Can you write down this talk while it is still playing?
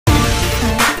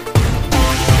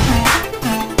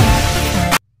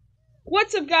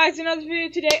What's up, guys? Another video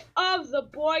today of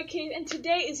TheBoyCave, and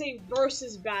today is a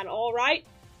versus battle, alright?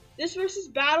 This versus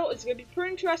battle is going to be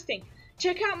pretty interesting.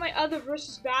 Check out my other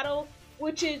versus battle,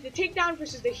 which is the Takedown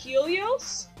versus the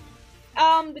Helios,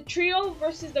 the Trio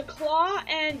versus the Claw,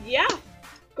 and yeah,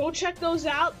 go check those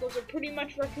out. Those are pretty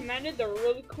much recommended. They're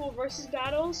really cool versus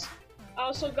battles. I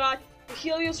also got the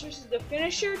Helios versus the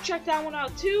Finisher. Check that one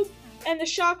out too. And the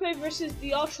Shockwave versus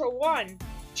the Ultra One.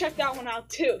 Check that one out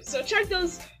too. So check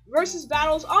those versus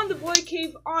battles on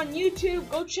TheBoyCave on YouTube.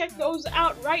 Go check those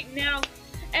out right now.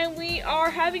 And we are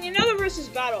having another versus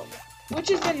battle,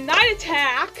 which is the Night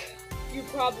Attack, you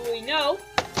probably know,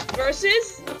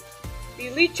 versus the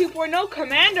Elite 2.0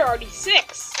 Commander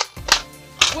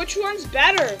RD6. Which one's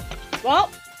better?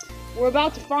 Well, we're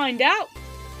about to find out.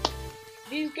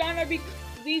 These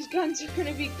guns are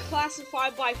gonna be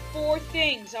classified by 4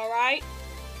 things, alright?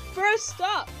 First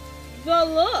up, the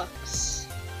looks.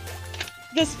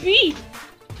 The speed.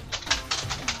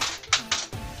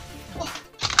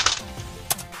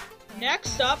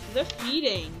 Next up, the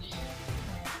feeding.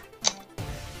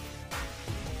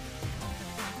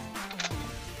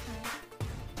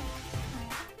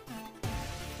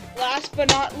 Last but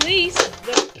not least,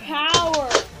 the power.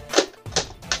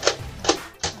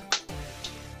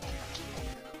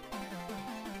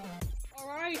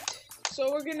 Alright, so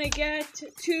we're gonna get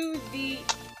to the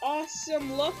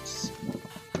awesome looks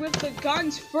with the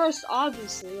guns first,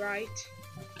 obviously, right?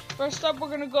 First up, we're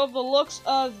gonna go over the looks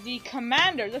of the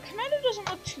Commander. The Commander doesn't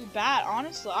look too bad,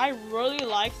 honestly. I really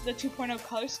like the 2.0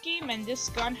 color scheme, and this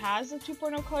gun has the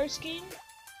 2.0 color scheme,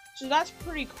 so that's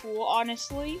pretty cool,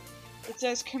 honestly. It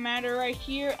says Commander right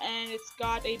here, and it's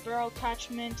got a barrel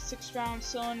attachment, 6-round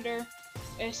cylinder.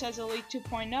 It says Elite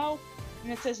 2.0,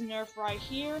 and it says Nerf right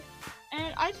here.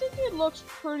 And I think it looks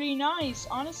pretty nice,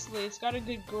 honestly. It's got a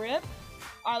good grip.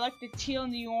 I like the teal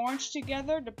and the orange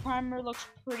together. The primer looks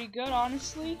pretty good,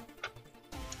 honestly.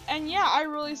 And yeah, I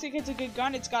really think it's a good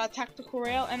gun. It's got a tactical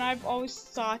rail, and I've always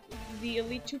thought the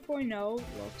Elite 2.0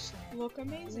 look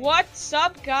amazing. What's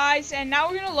up, guys? And now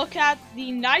we're gonna look at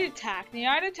the Night Attack. The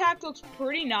Night Attack looks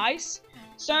pretty nice.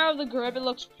 Center of the grip, it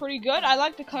looks pretty good. I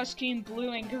like the color scheme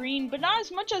blue and green, but not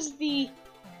as much as the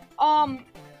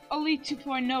Elite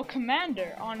 2.0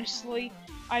 Commander, honestly.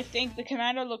 I think the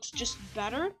Commander looks just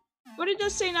better. But it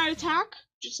does say Night Attack,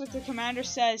 just like the Commander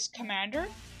says Commander.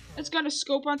 It's got a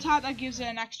scope on top that gives it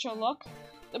an extra look.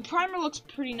 The primer looks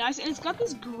pretty nice, and it's got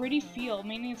this gritty feel,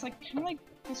 meaning it's like kind of like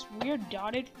this weird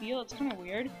dotted feel. It's kind of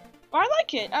weird, but I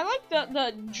like it. I like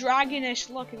the dragonish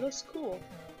look. It looks cool.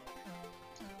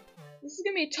 This is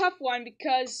gonna be a tough one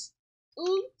because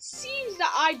it seems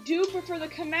that I do prefer the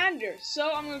Commander.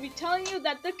 So I'm gonna be telling you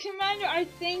that the Commander, I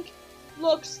think,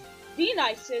 looks the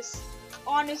nicest.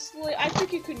 Honestly, I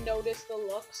think you could notice the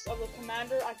looks of the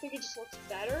Commander. I think it just looks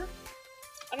better.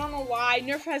 I don't know why.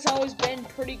 Nerf has always been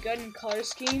pretty good in color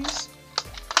schemes.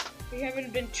 They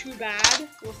haven't been too bad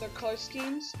with their color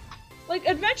schemes. Like,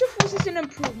 Adventure Force is an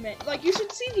improvement. Like, you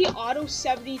should see the Auto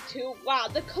 72. Wow,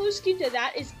 the color scheme to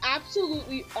that is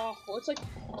absolutely awful. It's like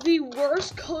the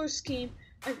worst color scheme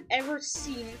I've ever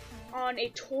seen on a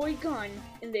toy gun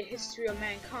in the history of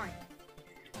mankind.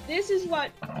 This is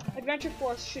what Adventure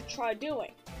Force should try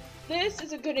doing. This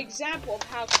is a good example of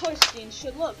how color schemes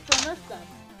should look for a Nerf gun,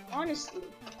 honestly.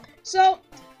 So,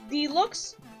 the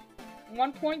looks,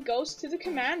 1 point goes to the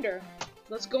Commander.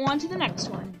 Let's go on to the next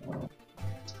one.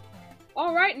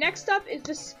 Alright, next up is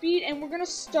the speed, and we're going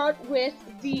to start with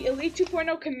the Elite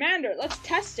 2.0 Commander. Let's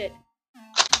test it.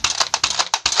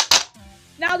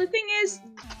 Now, the thing is,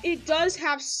 it does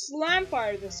have slam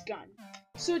fire, this gun.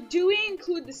 So do we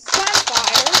include the slam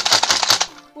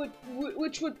fire,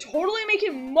 which would totally make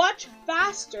it much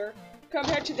faster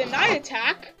compared to the Night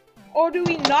Attack, or do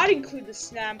we not include the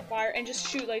slam fire and just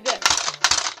shoot like this?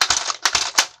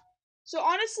 So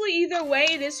honestly, either way,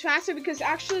 it is faster because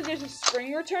actually there's a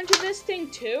spring return to this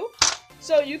thing too.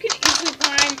 So you can easily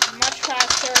climb much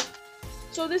faster.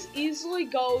 So this easily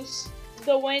goes,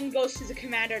 the win goes to the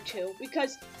Commander too,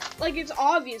 because like it's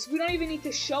obvious, we don't even need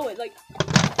to show it. Like,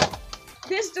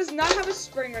 this does not have a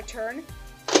spring return.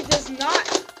 It does not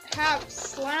have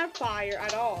slam fire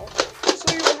at all.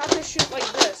 So you will have to shoot like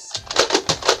this.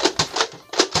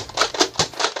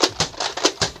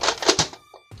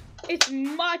 It's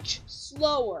much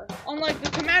slower. Unlike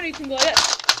the Commander, you can go like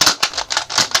this.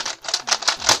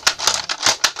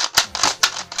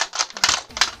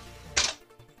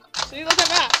 See, look at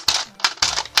that.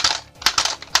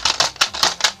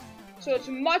 So it's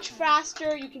much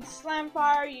faster, you can slam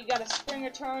fire, you got a spring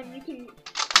return, you can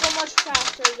go much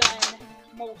faster than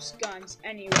most guns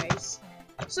anyways.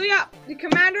 So yeah, the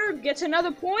Commander gets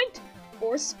another point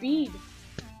for speed.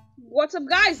 what's up,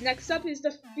 guys? Next up is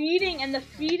the feeding, and the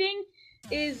feeding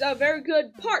is a very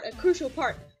good part, a crucial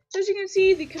part. So as you can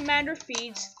see, the commander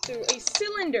feeds through a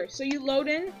cylinder. So you load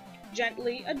in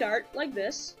gently a dart like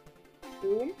this.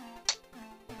 Boom.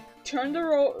 Turn the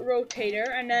rotator,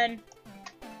 and then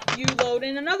you load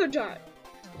in another dart.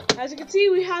 As you can see,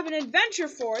 we have an adventure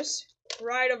force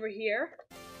right over here,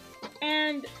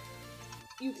 and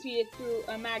you feed it through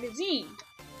a magazine.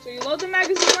 So you load the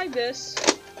magazine like this,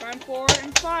 run forward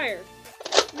and fire.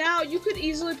 Now you could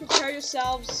easily prepare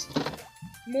yourselves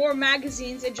more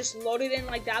magazines and just load it in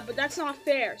like that, but that's not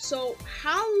fair. So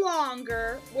how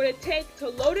longer would it take to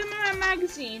load in a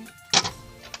magazine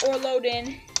or load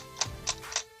in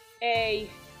a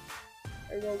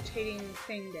rotating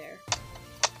thing there?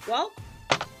 Well,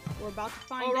 we're about to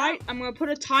find out. Alright, I'm gonna put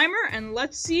a timer and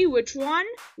let's see which one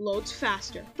loads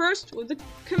faster. First with the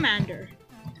commander.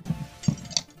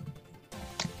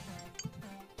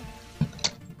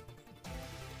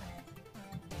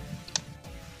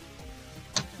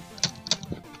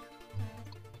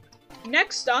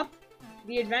 Next up,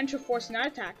 the Adventure Force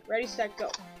Night Attack. Ready, set, go.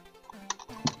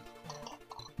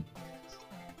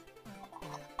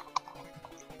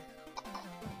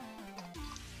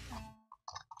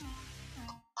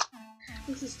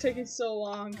 This is taking so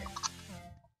long.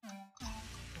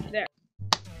 There.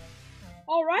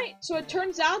 Alright, so it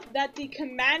turns out that the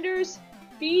commander's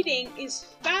feeding is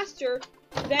faster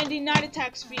than the Night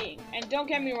Attack's feeding. And don't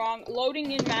get me wrong,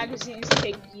 loading in magazines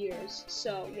take years.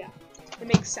 So, yeah, it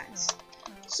makes sense.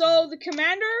 So, the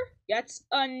commander gets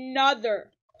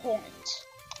another point,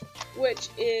 which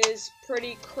is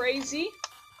pretty crazy.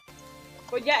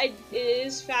 But yeah, it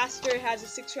is faster. It has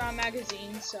a 6-round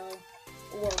magazine, so...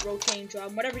 or rotating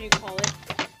drum, whatever you call it.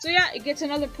 So yeah, it gets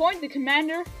another point, the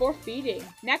commander, for feeding.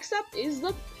 Next up is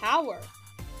the power.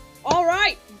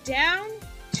 Alright, down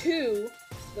to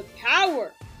the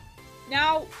power.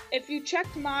 Now, if you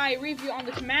checked my review on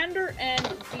the commander and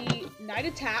the night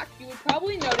attack, you would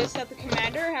probably notice that the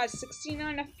commander has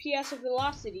 69 FPS of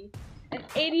velocity and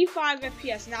 85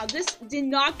 FPS. Now, this did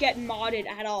not get modded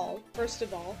at all, first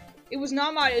of all. It was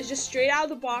not modded, it was just straight out of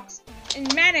the box.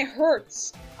 And man, it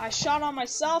hurts. I shot on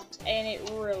myself, and it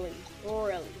really,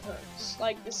 really hurts.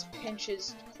 Like, this pinch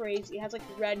is crazy. It has, like,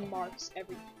 red marks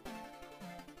everywhere.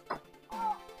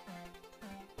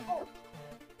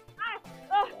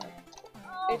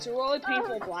 It's a really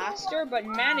painful blaster, but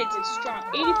man, it's strong.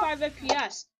 85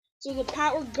 FPS. So the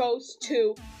power goes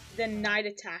to the night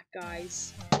attack,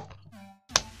 guys.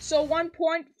 So 1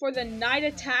 point for the night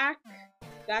attack.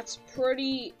 That's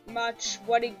pretty much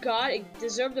what it got. It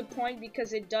deserved a point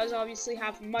because it does obviously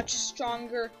have much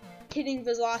stronger hitting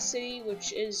velocity,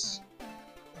 which is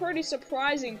pretty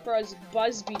surprising for a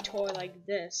Buzzbee toy like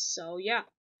this. So yeah,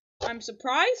 I'm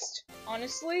surprised.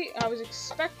 Honestly, I was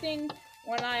expecting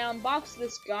when I unboxed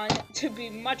this gun to be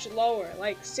much lower,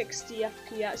 like 60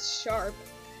 FPS sharp.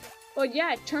 But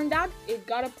yeah, it turned out it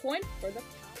got a point for the...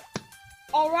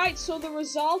 Alright, so the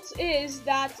result is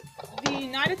that the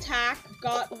night attack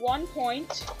got 1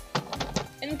 point,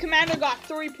 and the commander got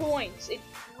 3 points. It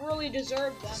really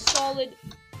deserved that.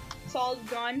 Solid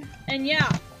gun. And yeah,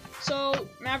 so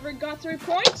Maverick got 3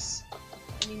 points,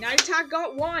 and the night attack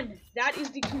got 1. That is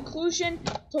the conclusion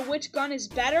to which gun is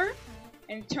better,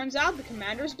 and it turns out the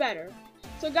commander is better.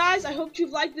 So guys, I hope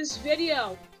you've liked this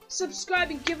video. Subscribe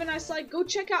and give a nice like. Go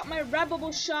check out my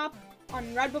Redbubble shop on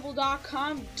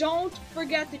redbubble.com. Don't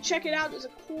forget to check it out. There's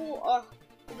a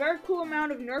very cool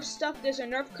amount of Nerf stuff. There's a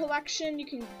Nerf collection you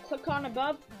can click on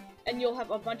above, and you'll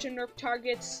have a bunch of Nerf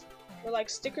targets, or like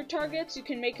sticker targets. You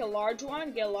can make a large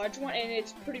one, get a large one, and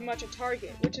it's pretty much a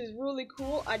target, which is really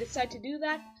cool. I decided to do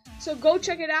that. So go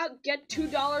check it out. Get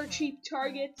 $2 cheap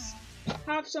targets.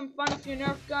 Have some fun with your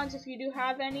Nerf guns if you do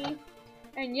have any.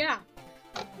 And yeah,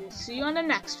 we'll see you on the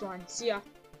next one. See ya.